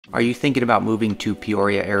Are you thinking about moving to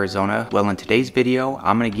Peoria, Arizona? Well, in today's video,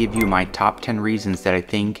 I'm going to give you my top 10 reasons that I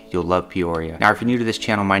think you'll love Peoria. Now, if you're new to this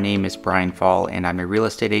channel, my name is Faul, and I'm a real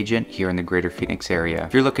estate agent here in the greater Phoenix area.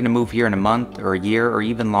 If you're looking to move here in a month or a year or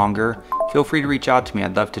even longer, feel free to reach out to me.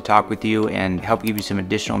 I'd love to talk with you and help give you some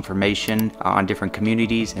additional information on different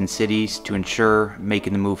communities and cities to ensure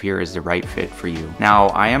making the move here is the right fit for you. Now,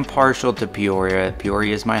 I am partial to Peoria.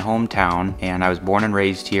 Peoria is my hometown, and I was born and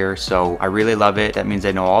raised here, so I really love it. That means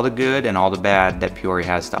I know all the good and all the bad that Peoria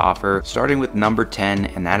has to offer. Starting with number 10,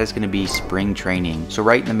 and that is going to be spring training. So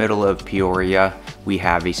right in the middle of Peoria, we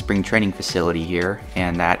have a spring training facility here,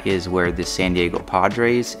 and that is where the San Diego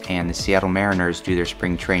Padres and the Seattle Mariners do their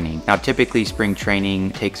spring training. Now, typically spring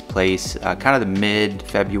training takes place kind of the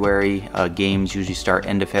mid-February. Games usually start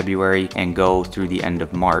end of February and go through the end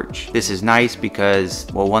of March. This is nice because,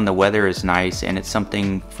 well, one, the weather is nice and it's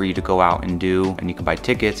something for you to go out and do, and you can buy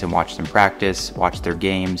tickets and watch them practice, watch their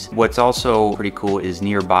games. What's also pretty cool is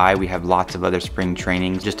nearby we have lots of other spring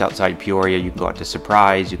trainings. Just outside Peoria, you can go out to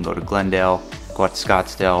Surprise, you can go to Glendale, go out to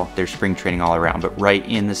Scottsdale. There's spring training all around, but right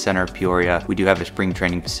in the center of Peoria, we do have a spring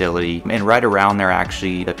training facility. And right around there,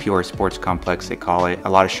 actually, the Peoria Sports Complex, they call it, a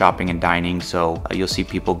lot of shopping and dining. So you'll see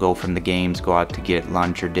people go from the games, go out to get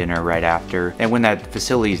lunch or dinner right after. And when that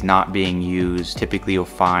facility is not being used, typically you'll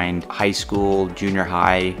find high school, junior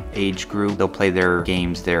high age group. They'll play their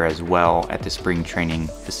games there as well at the spring training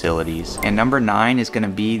facilities. And number 9 is going to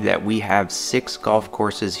be that we have 6 golf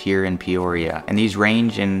courses here in Peoria, and these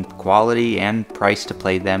range in quality and price to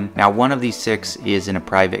play them. Now, one of these 6 is in a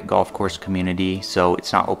private golf course community, so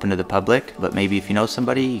it's not open to the public, but maybe if you know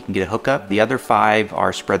somebody, you can get a hookup. The other 5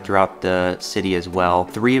 are spread throughout the city as well.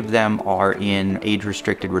 3 of them are in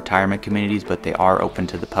age-restricted retirement communities, but they are open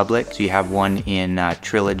to the public. So you have one in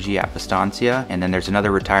Trilogy at Estancia, and then there's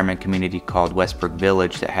another retirement community called Westbrook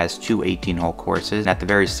Village that has 2 18-hole courses. And at the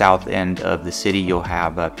very south end of the city, you'll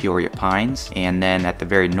have Peoria Pines, and then at the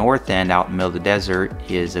very north end, out in the middle of the desert,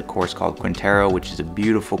 is a course called Quintero, which is a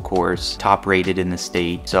beautiful course, top rated in the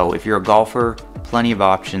state. So if you're a golfer, plenty of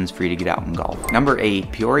options for you to get out and golf. Number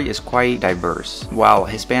 8, Peoria is quite diverse. While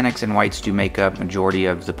Hispanics and whites do make up majority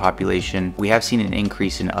of the population, we have seen an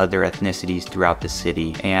increase in other ethnicities throughout the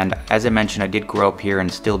city. And as I mentioned, I did grow up here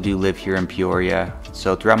and still do live here in Peoria.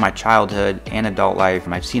 So throughout my childhood and adult life,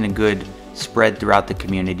 I've seen a good spread throughout the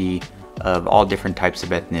community of all different types of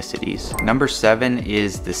ethnicities. Number 7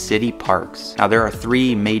 is the city parks. Now, there are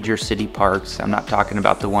 3 major city parks. I'm not talking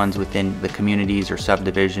about the ones within the communities or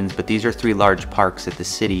subdivisions, but these are 3 large parks that the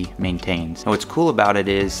city maintains. Now, what's cool about it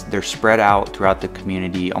is they're spread out throughout the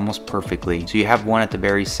community almost perfectly. So you have one at the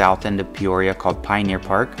very south end of Peoria called Pioneer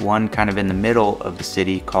Park, one kind of in the middle of the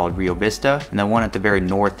city called Rio Vista, and then one at the very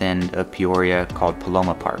north end of Peoria called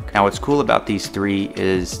Paloma Park. Now, what's cool about these 3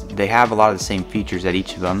 is they have a lot of the same features at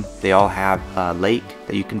each of them. They all have a lake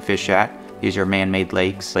that you can fish at. These are man-made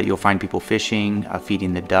lakes, but you'll find people fishing,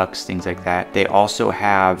 feeding the ducks, things like that. They also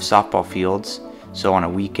have softball fields. So on a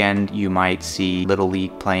weekend, you might see Little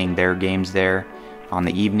League playing their games there. On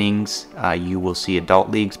the evenings, you will see adult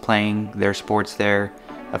leagues playing their sports there.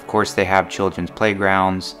 Of course, they have children's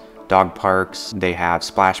playgrounds, dog parks. They have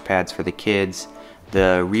splash pads for the kids.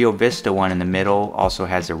 The Rio Vista one in the middle also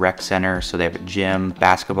has a rec center, so they have a gym,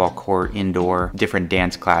 basketball court, indoor, different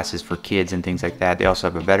dance classes for kids and things like that. They also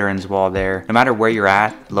have a veterans wall there. No matter where you're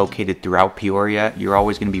at, located throughout Peoria, you're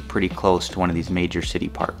always going to be pretty close to one of these major city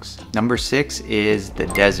parks. Number 6 is the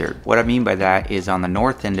desert. What I mean by that is on the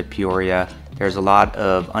north end of Peoria, there's a lot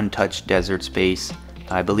of untouched desert space,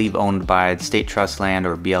 I believe owned by State Trust Land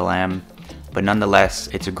or BLM. But nonetheless,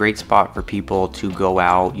 it's a great spot for people to go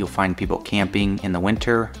out. You'll find people camping in the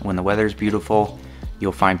winter when the weather's beautiful.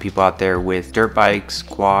 You'll find people out there with dirt bikes,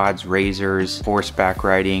 quads, razors, horseback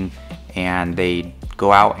riding, and they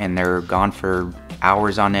go out and they're gone for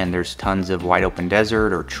hours on end. There's tons of wide open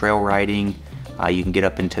desert or trail riding. You can get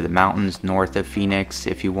up into the mountains north of Phoenix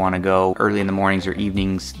if you want to go. Early in the mornings or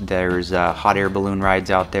evenings, there's hot air balloon rides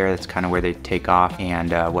out there. That's kind of where they take off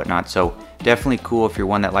and whatnot. So definitely cool if you're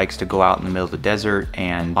one that likes to go out in the middle of the desert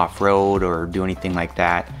and off-road or do anything like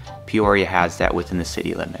that. Peoria has that within the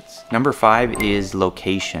city limits. Number 5 is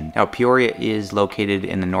location. Now, Peoria is located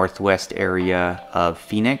in the northwest area of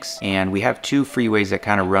Phoenix, and we have 2 freeways that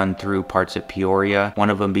kind of run through parts of Peoria. One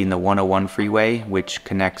of them being the 101 freeway, which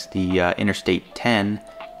connects the Interstate 10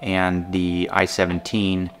 and the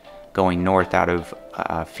I-17 going north out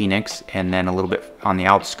of Phoenix, and then a little bit on the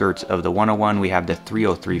outskirts of the 101 we have the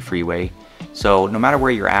 303 freeway. So no matter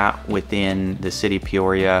where you're at within the city of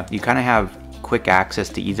Peoria, you kind of have quick access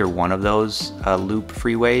to either one of those loop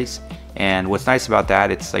freeways, And what's nice about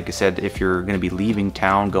that, it's like I said, if you're going to be leaving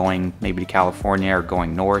town going maybe to California or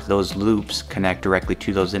going north, those loops connect directly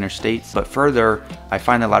to those interstates. But further, I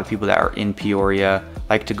find that a lot of people that are in Peoria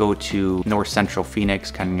like to go to north central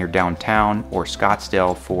Phoenix, kind of near downtown, or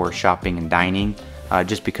Scottsdale for shopping and dining,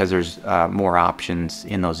 just because there's more options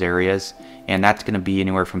in those areas. And that's going to be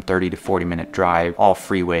anywhere from 30 to 40 minute drive, all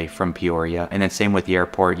freeway from Peoria. And then same with the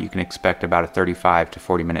airport, you can expect about a 35 to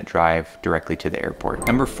 40 minute drive directly to the airport.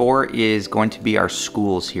 Number 4 is going to be our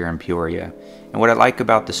schools here in Peoria. And what I like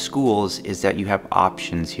about the schools is that you have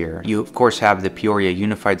options here. You of course have the Peoria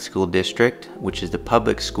Unified School District, which is the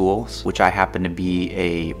public schools, which I happen to be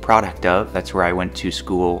a product of. That's where I went to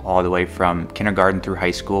school all the way from kindergarten through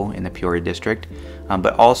high school in the Peoria district.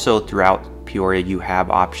 But also throughout Peoria, you have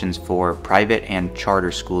options for private and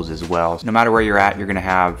charter schools as well. So no matter where you're at, you're gonna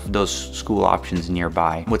have those school options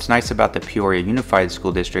nearby. What's nice about the Peoria Unified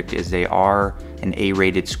School District is they are an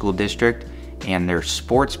A-rated school district, and their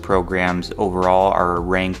sports programs overall are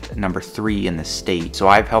ranked number 3 in the state. So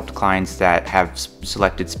I've helped clients that have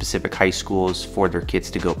selected specific high schools for their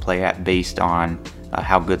kids to go play at based on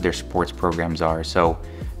how good their sports programs are. So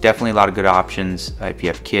definitely a lot of good options if you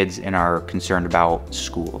have kids and are concerned about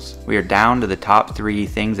schools. We are down to the top 3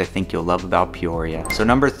 things I think you'll love about Peoria. So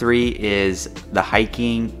number 3 is the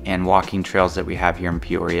hiking and walking trails that we have here in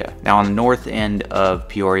Peoria. Now on the north end of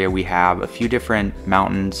Peoria, we have a few different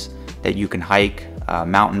mountains that you can hike,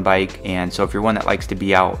 mountain bike, and so if you're one that likes to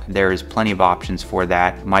be out, there is plenty of options for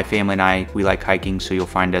that. My family and I, we like hiking, so you'll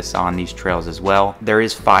find us on these trails as well. There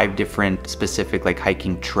is 5 different specific like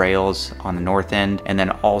hiking trails on the north end, and then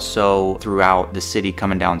also throughout the city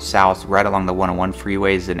coming down south, right along the 101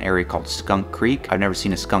 freeway is an area called Skunk Creek. I've never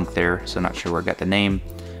seen a skunk there, so I'm not sure where I got the name,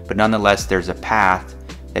 but nonetheless, there's a path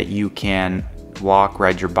that you can walk,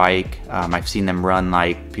 ride your bike. I've seen them run,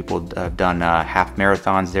 like people have done half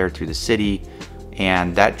marathons there through the city,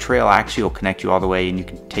 and that trail actually will connect you all the way, and you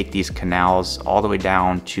can take these canals all the way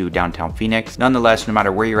down to downtown Phoenix. Nonetheless, no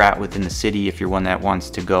matter where you're at within the city, if you're one that wants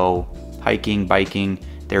to go hiking, biking,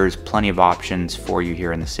 there's plenty of options for you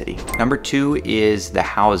here in the city. Number 2 is the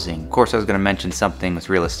housing. Of course, I was gonna mention something with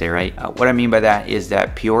real estate, right? What I mean by that is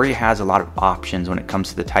that Peoria has a lot of options when it comes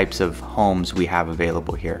to the types of homes we have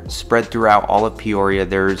available here. Spread throughout all of Peoria,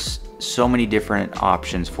 there's so many different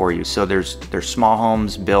options for you. So there's small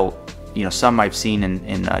homes built, you know, some I've seen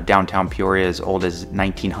in downtown Peoria as old as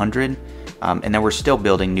 1900. And then we're still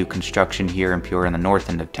building new construction here in Peoria on the north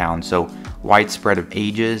end of town. So widespread of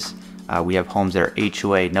ages. We have homes that are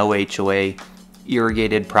HOA, no HOA,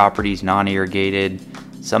 irrigated properties, non-irrigated,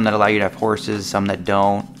 some that allow you to have horses, some that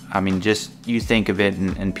don't. I mean, just you think of it,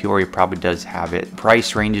 and Peoria probably does have it.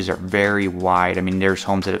 Price ranges are very wide. I mean, there's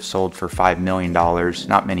homes that have sold for $5 million,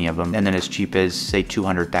 not many of them, and then as cheap as, say,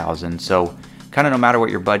 $200,000. So kind of no matter what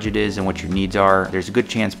your budget is and what your needs are, there's a good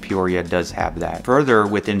chance Peoria does have that. Further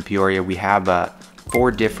within Peoria, we have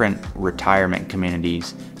 4 different retirement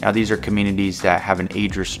communities. Now these are communities that have an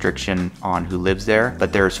age restriction on who lives there,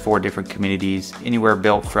 but there's 4 different communities, anywhere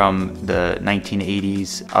built from the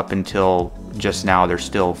 1980s up until just now. They're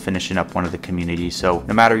still finishing up one of the communities. So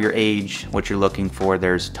no matter your age, what you're looking for,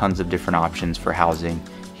 there's tons of different options for housing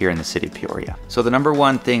here in the city of Peoria. So the number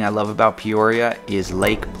 1 thing I love about Peoria is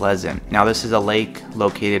Lake Pleasant. Now this is a lake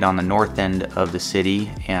located on the north end of the city,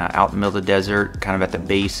 out in the middle of the desert, kind of at the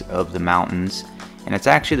base of the mountains. And it's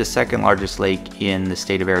actually the 2nd largest lake in the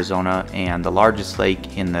state of Arizona and the largest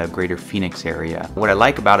lake in the greater Phoenix area. What I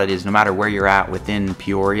like about it is no matter where you're at within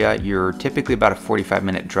Peoria, you're typically about a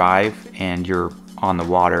 45-minute drive and you're on the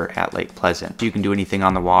water at Lake Pleasant. You can do anything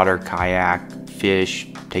on the water: kayak, fish,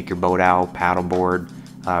 take your boat out, paddleboard,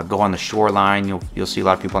 go on the shoreline. You'll see a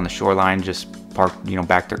lot of people on the shoreline just park,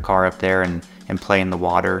 back their car up there and play in the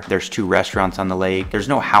water. There's 2 restaurants on the lake. There's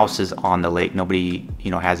no houses on the lake. Nobody,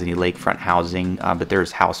 has any lakefront housing, but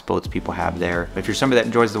there's houseboats people have there. If you're somebody that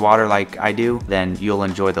enjoys the water like I do, then you'll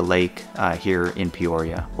enjoy the lake here in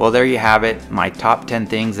Peoria. Well, there you have it. My top 10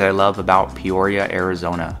 things that I love about Peoria,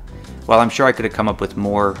 Arizona. Well, I'm sure I could have come up with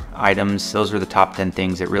more items. Those were the top 10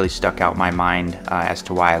 things that really stuck out in my mind as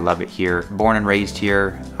to why I love it here. Born and raised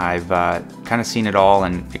here, I've kind of seen it all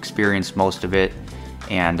and experienced most of it,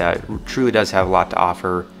 and truly does have a lot to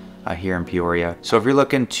offer here in Peoria. So if you're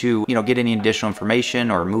looking to get any additional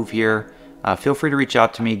information or move here, feel free to reach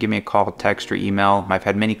out to me. Give me a call, text, or email. I've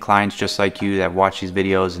had many clients just like you that have watched these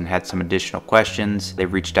videos and had some additional questions.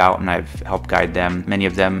 They've reached out and I've helped guide them. Many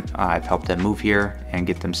of them, I've helped them move here and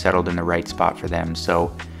get them settled in the right spot for them.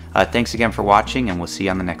 So thanks again for watching, and we'll see you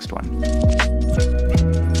on the next one.